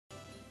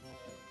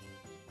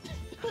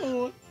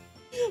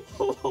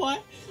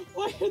What?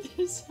 Why are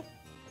there so...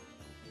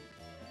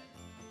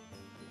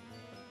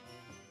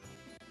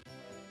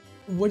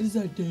 What is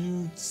that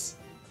dance?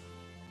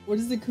 What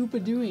is the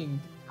Koopa doing?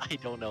 I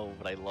don't know,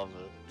 but I love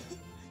it.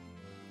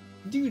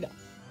 Dude,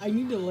 I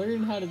need to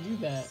learn how to do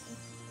that.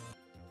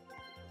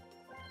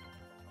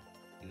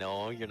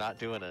 No, you're not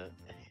doing it.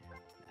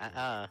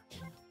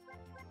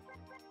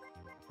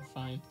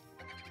 Fine.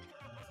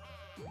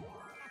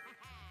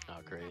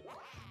 Oh, great.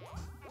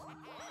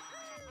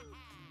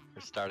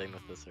 We're starting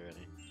with this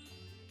already.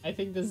 I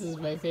think this is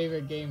my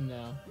favorite game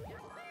now.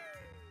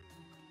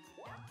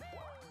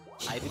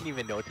 I didn't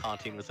even know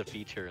taunting was a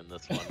feature in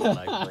this one when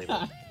I played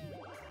it.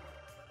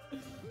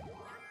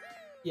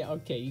 Yeah,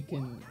 okay, you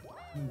can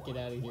get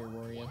out of here,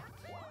 Wario.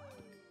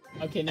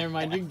 Okay, never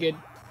mind, you're good.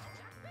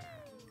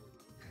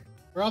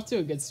 We're off to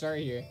a good start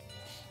here.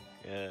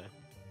 Yeah.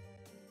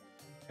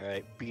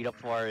 Alright, beat up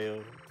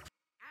Wario.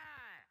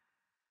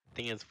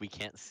 Thing is, we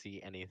can't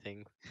see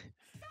anything,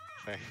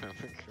 if I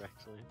remember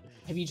correctly.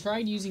 Have you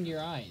tried using your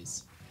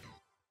eyes?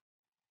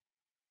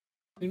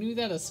 Who knew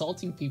that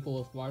assaulting people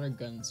with water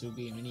guns would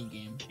be a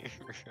minigame?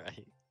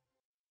 Right.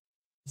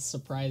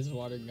 Surprise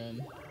water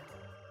gun.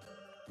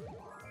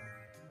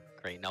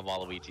 Great, now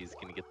Waluigi's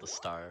gonna get the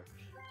star.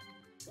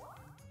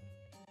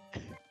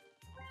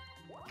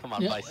 Come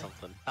on, buy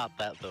something. Not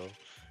that, though.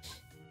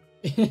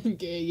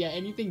 Okay, yeah,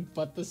 anything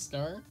but the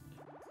star.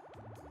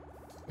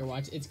 Here,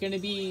 watch. It's gonna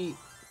be,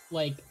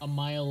 like, a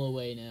mile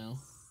away now.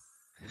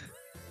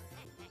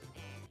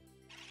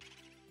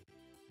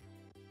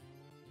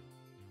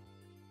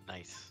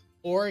 Nice.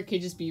 Or it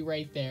could just be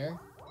right there.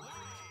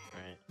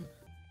 Right.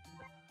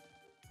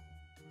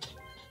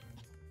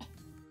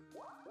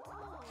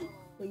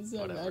 What is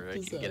that? Whatever, I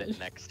can get it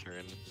next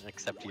turn.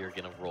 Except you're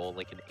gonna roll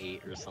like an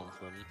 8 or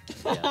something.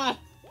 Yeah.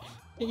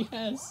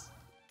 Yes.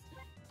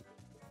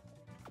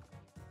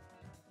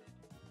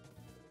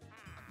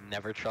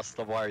 Never trust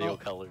the Wario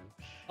color.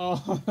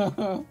 Oh.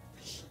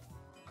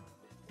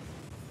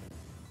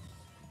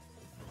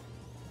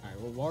 Alright,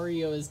 well,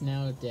 Wario is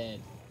now dead.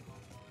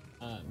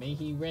 May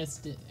he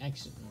rest in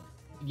action.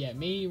 Yeah,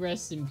 may he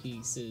rest in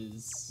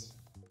pieces.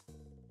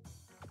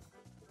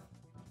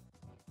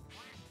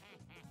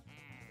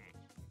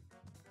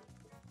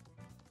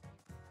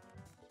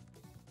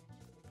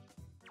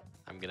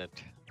 I'm gonna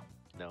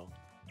no.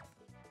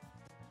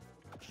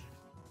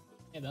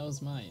 Yeah, that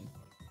was mine.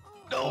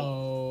 No!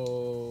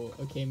 Oh,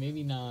 okay,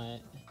 maybe not.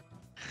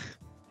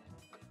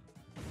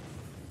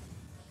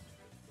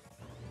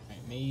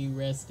 Alright, may you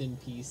rest in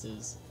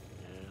pieces.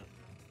 Yeah.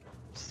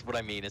 This is what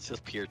I mean, it's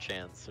just pure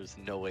chance. There's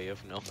no way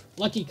of knowing.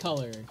 Lucky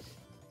color.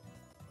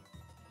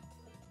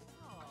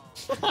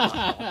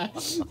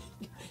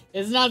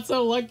 It's not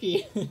so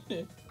lucky.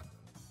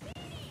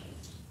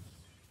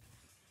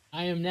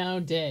 I am now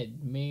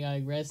dead. May I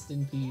rest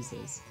in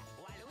pieces.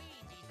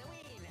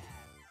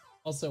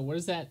 Also, what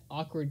is that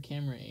awkward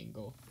camera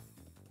angle?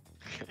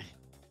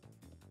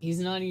 He's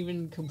not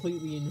even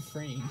completely in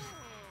frame.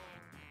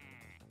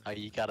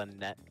 You got a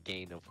net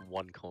gain of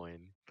 1 coin.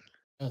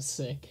 Oh,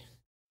 sick.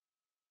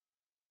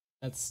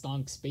 That's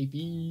stonks,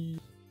 baby.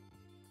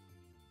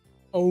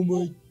 Oh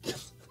my god.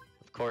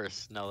 Of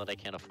course, now that I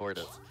can't afford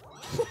it.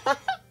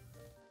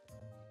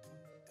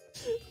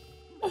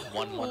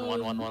 1 1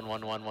 1 1 1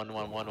 1 1 1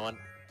 1 1 1.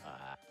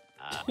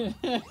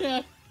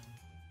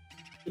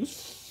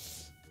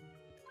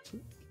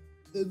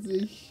 That's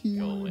a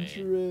huge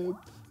rip.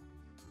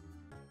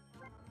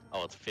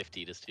 Oh, it's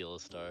 50 to steal a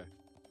star.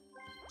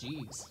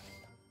 Jeez.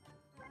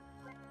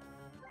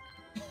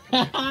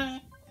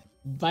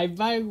 Bye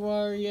bye,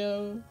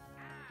 Wario.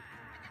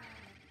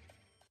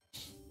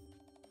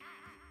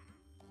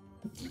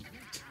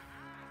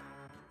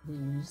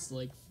 Lose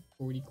like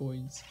 40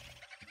 coins.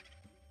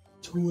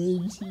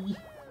 20.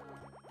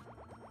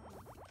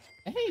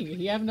 Hey,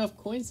 you have enough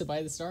coins to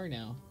buy the star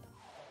now.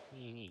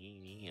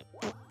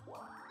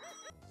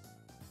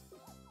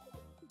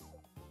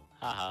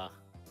 Haha.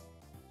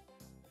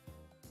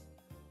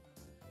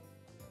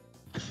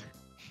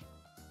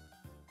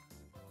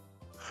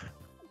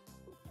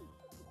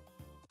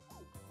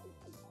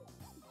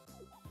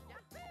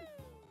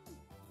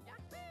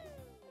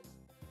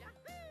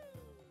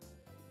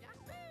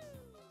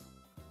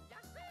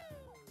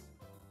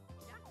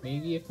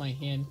 Maybe if my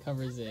hand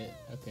covers it.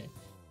 Okay.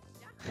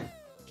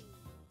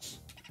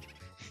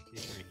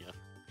 Here we go.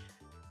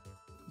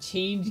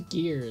 Change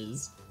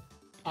gears.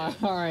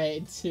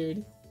 Alright,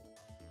 dude.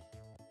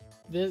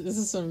 This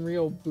is some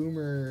real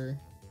boomer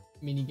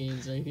mini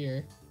games right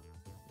here.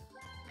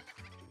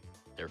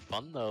 They're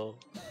fun though.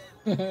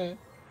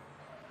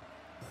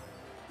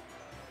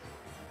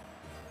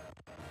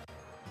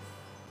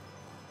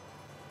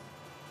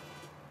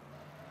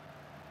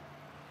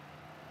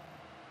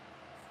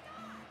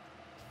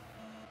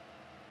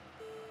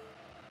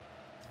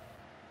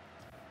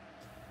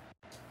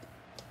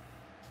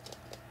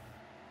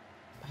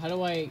 How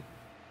do I...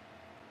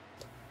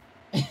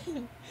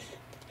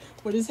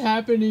 What is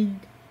happening?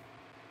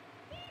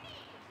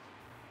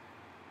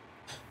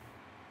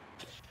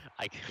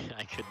 I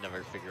could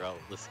never figure out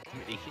this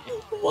committee.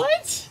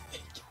 What?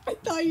 I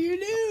thought you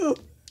knew!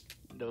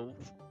 Nope.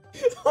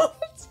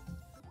 What?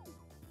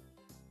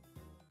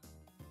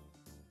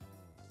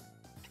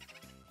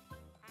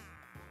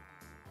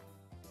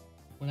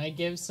 When I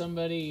give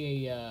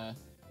somebody a,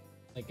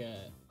 like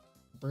a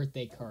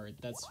birthday card,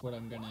 that's what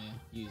I'm gonna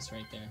use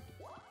right there.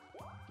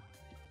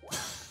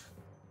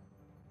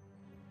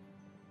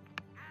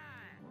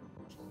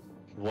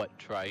 What?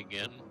 Try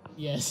again?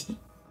 Yes.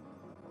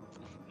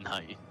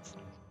 Nice.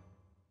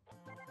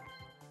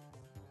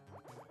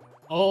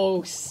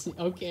 Oh,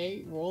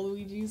 okay.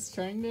 Waluigi's he's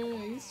trying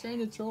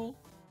to troll.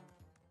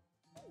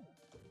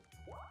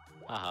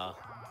 Haha.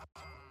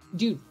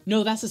 Dude,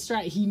 no, that's a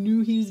strat. He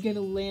knew he was gonna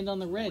land on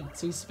the red,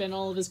 so he spent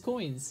all of his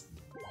coins.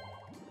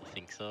 You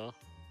think so?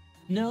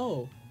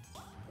 No.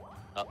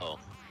 Uh-oh.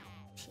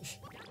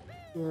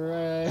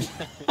 Right.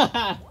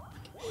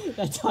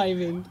 That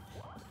timing.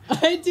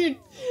 Dude,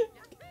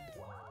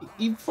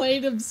 he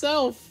played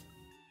himself.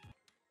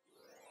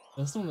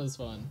 This one was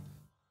fun.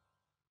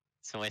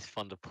 It's always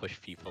fun to push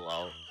people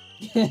out.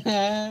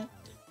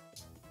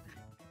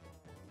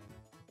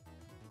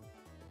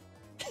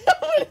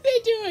 What are they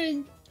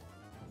doing?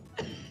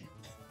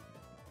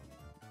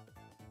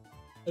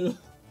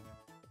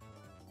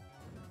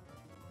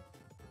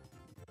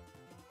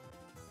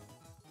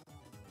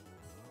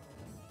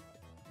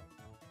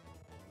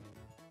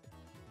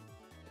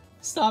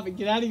 Stop it,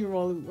 get out of here,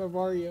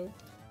 Mario.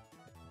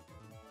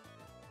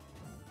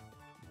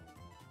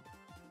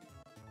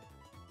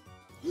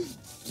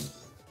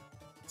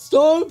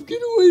 Stop,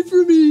 get away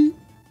from me.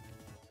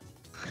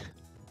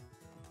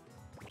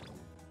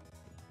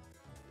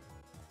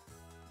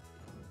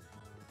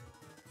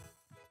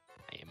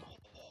 I am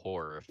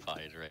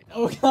horrified right now.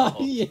 Oh god,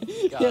 Oh, yeah,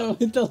 God. yeah,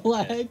 with the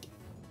lag.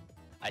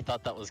 I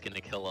thought that was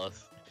gonna kill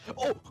us.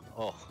 Oh!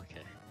 Oh,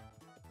 okay.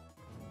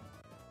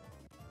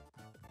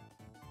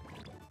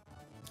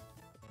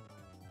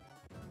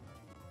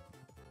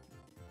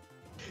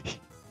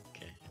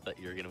 Okay, I thought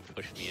you were gonna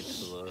push me into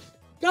the...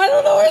 I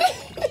don't know where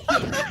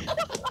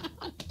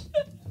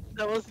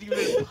That wasn't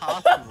even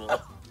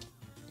possible.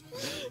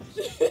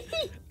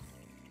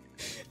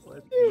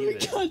 What we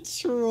even? got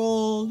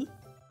trolled.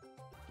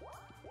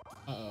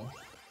 Uh-oh.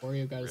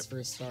 Wario got his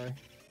first star.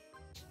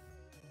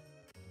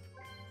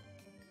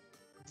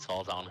 It's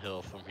all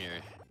downhill from here.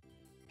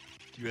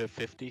 Do you have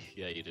 50?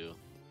 Yeah, you do.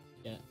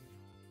 Yeah.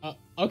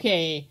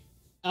 Okay.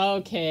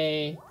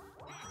 Okay.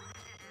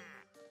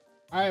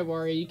 Alright,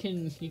 Wario,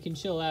 you can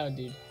chill out,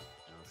 dude.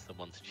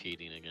 Someone's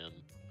cheating again.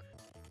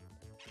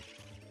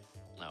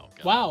 Oh,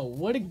 God. Wow,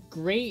 what a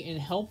great and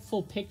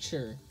helpful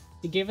picture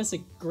to give us a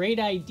great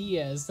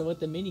idea as to what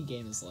the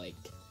minigame is like.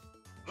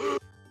 That's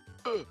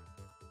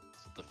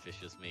what the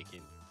fish is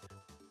making.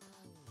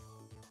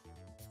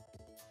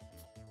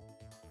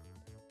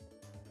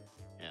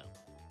 Yeah,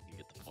 you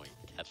get the point.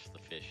 Catch the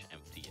fish,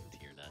 empty into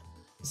your net.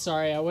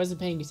 Sorry, I wasn't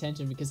paying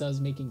attention because I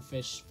was making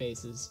fish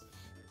faces.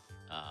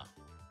 Ah.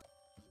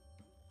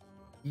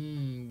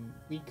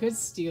 We could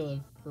steal it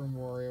from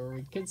Wario, or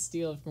we could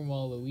steal it from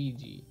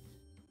Waluigi.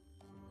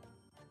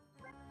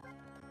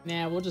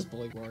 Nah, we'll just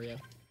bully Wario.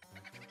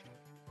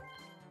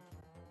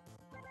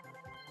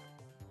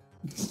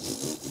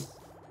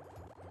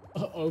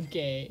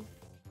 Okay.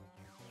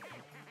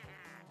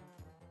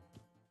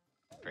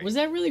 Great. Was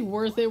that really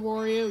worth it,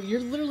 Wario? You're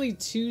literally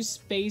 2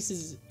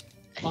 spaces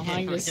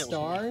behind a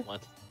star,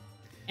 What?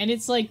 and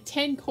it's like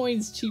 10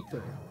 coins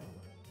cheaper.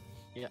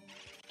 Yeah.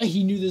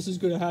 He knew this was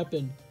gonna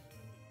happen.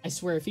 I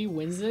swear, if he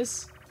wins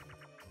this...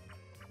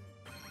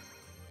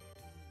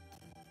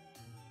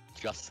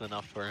 Just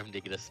enough for him to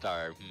get a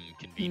star.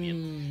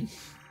 Convenient.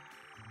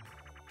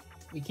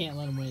 We can't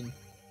let him win.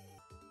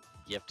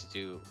 You have to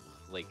do,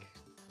 like...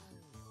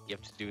 You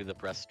have to do the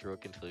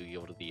breaststroke until you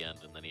go to the end,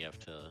 and then you have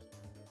to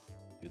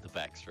do the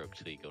backstroke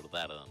till you go to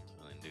that end,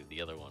 and then do the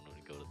other one when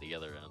you go to the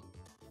other end.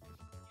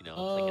 You know,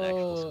 like an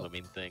actual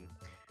swimming thing.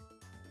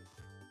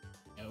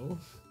 No.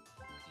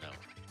 No.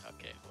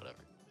 Okay, whatever.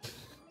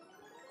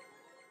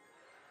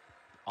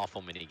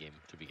 Awful minigame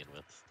to begin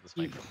with. That's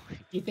my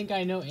point. You think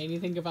I know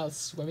anything about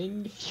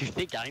swimming? You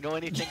think I know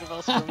anything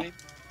about swimming?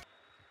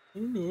 I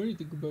don't know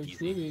anything about Easy.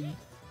 swimming.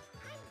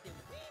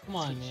 Come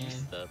on, That's what you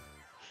man. said.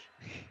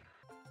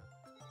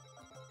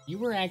 You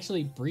were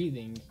actually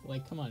breathing.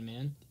 Like, come on,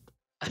 man.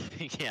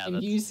 Yeah, And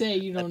that's you say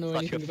you don't that's know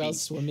such a anything about feat.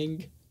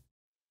 swimming?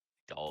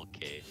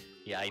 okay.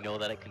 Yeah, I know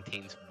that it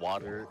contains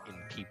water in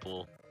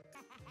people.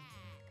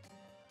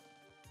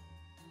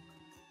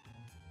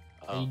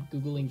 Are you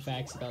Googling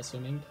facts about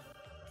swimming?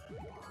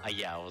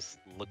 Yeah, I was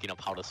looking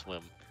up how to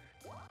swim.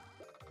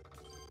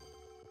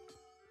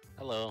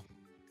 Hello.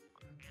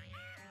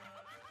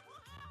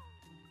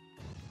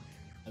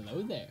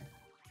 Hello there.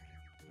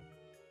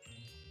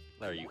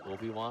 Are you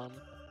Obi-Wan?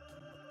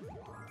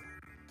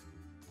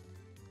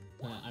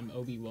 I'm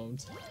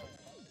Obi-Won't.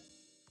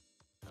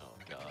 Oh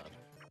god.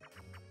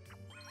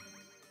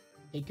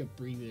 Take a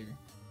breather.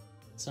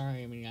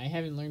 Sorry, I mean, I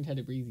haven't learned how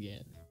to breathe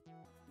yet.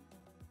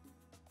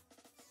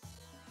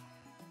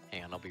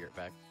 Hang on, I'll be right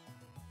back.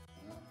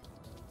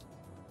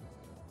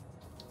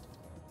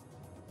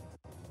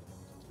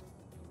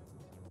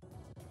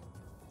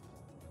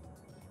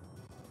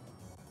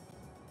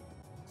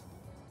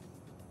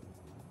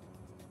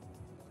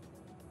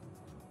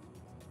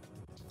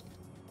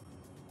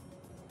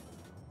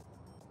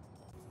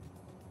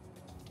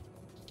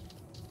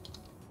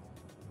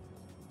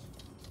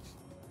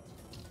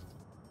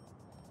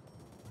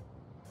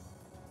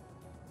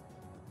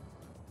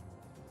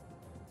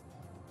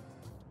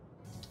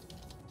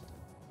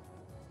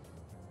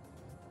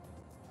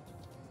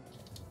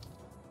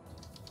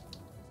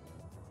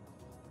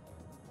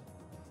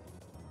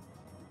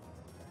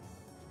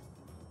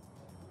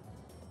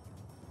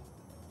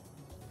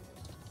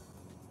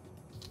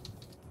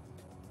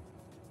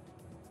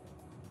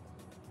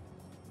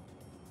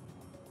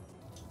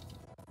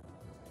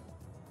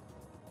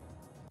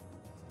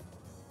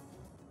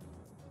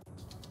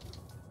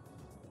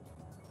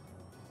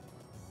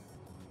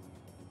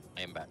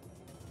 I am back.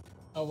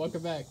 Oh,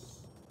 welcome back.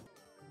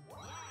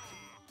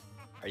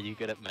 Are you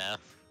good at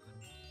math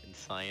and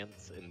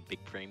science and big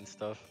brain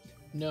stuff?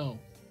 No.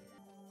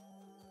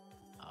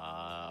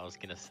 I was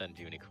gonna send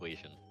you an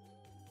equation.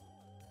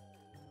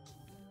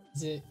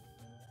 Is it?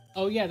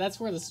 Oh yeah, that's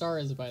where the star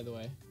is, by the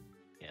way.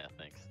 Yeah,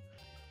 thanks.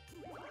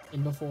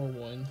 And before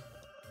 1.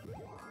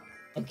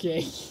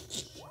 Okay.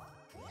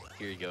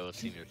 Here you go,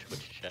 it's in your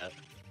Twitch chat.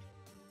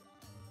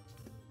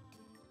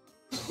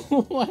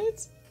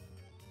 What?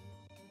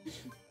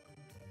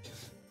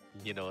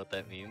 You know what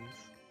that means?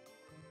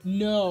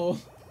 No.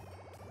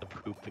 The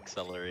poop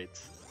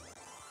accelerates.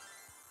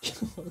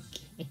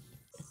 Okay.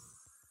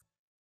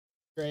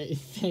 Great,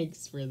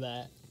 thanks for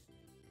that.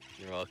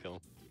 You're welcome.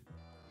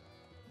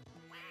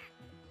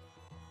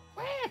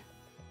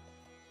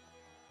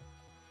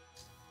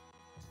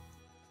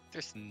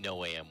 There's no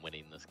way I'm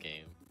winning this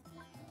game.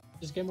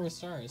 Just get more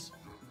stars.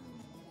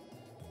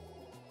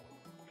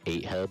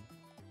 8 head.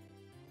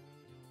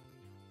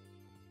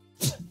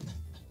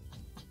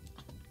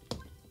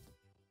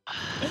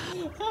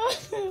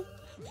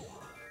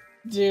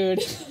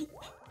 Dude.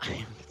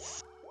 I'm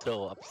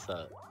so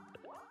upset.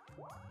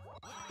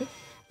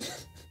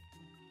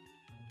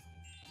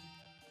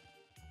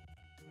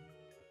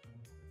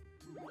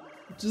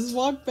 Just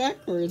walk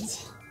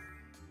backwards.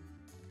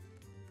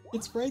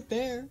 It's right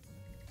there.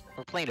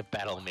 We're playing a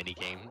battle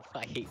minigame.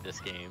 I hate this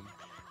game.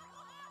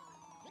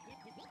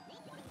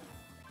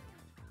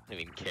 I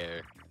don't even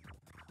care.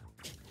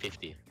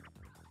 50.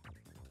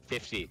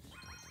 50.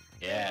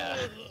 Yeah.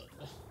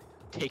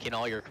 Taking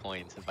all your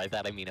coins, and by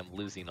that I mean I'm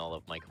losing all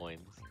of my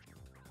coins.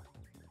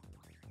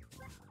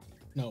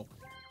 No.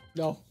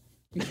 No.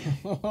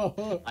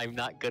 I'm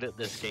not good at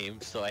this game,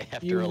 so I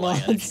have to You rely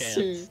on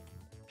monster. chance.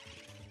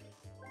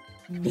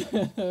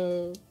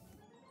 No.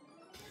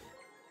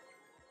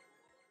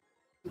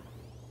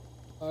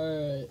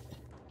 Alright.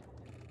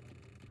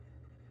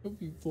 Hope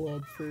you blow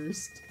up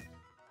first.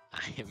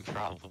 I am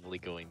probably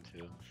going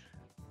to.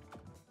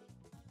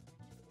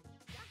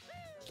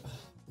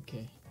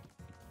 Okay.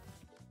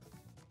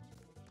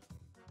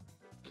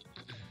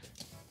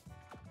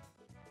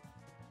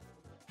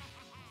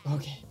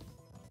 Okay.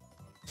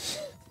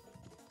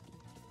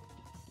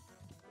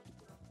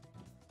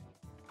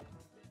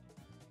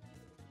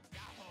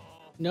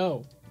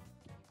 No.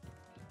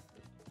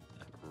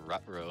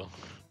 Ruh-roh.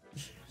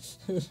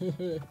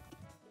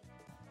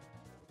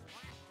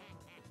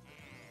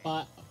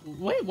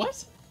 Wait,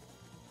 what?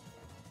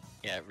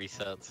 Yeah, it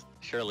resets.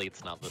 Surely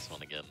it's not this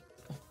one again.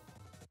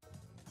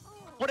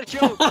 What a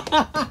joke!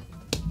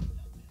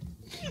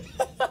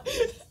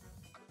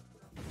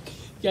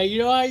 Yeah, you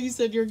know how you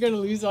said you're gonna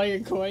lose all your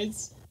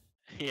coins?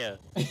 Yeah.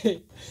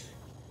 Hate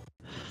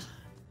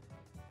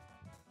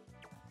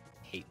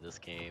this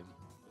game.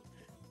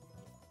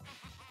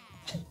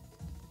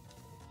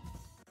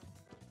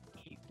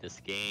 Hate this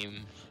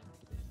game.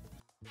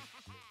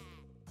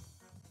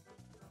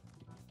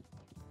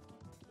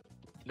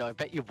 No, I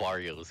bet you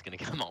Wario is gonna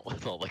come out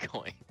with all the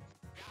coins.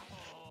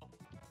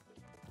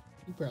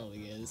 He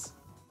probably is.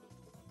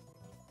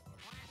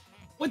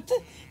 What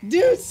the?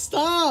 Dude,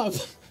 stop!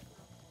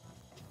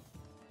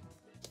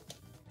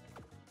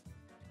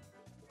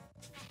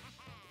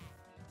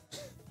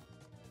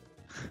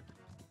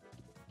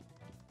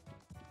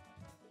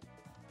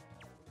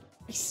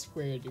 I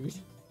swear, dude.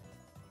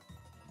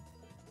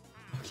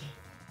 Okay.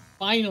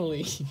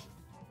 Finally!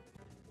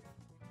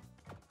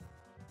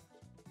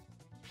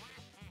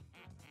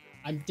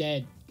 I'm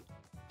dead.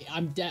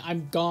 I'm dead.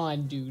 I'm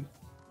gone, dude.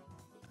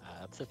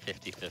 That's a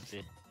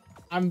 50-50.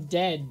 I'm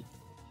dead.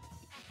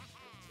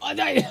 Oh,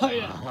 no, no,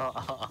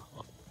 no.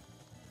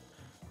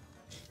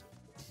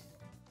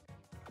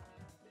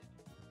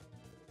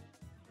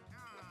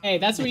 Hey,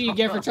 that's what you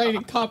get for trying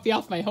to copy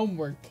off my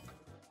homework.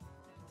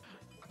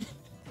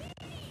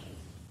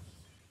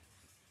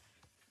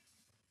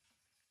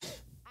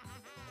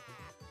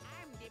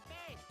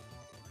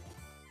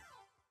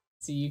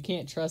 See, you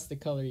can't trust the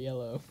color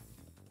yellow.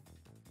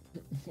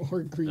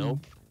 Or green.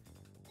 Nope.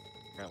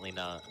 Apparently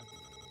not.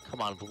 Come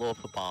on, blow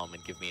up a bomb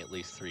and give me at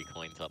least 3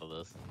 coins out of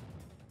this.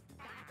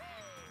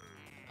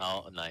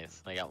 Oh,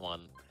 nice. I got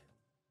 1.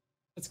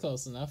 That's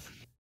close enough.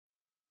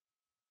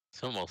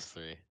 It's almost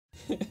 3.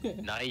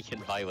 Now you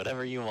can buy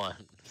whatever you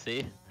want.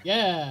 See?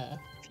 Yeah.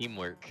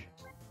 Teamwork.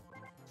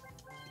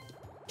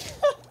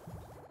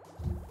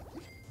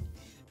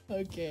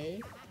 Okay.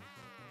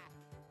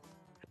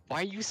 Why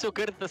are you so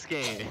good at this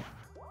game?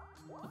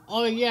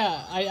 Oh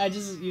yeah, I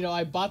just, you know,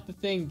 I bought the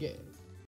thing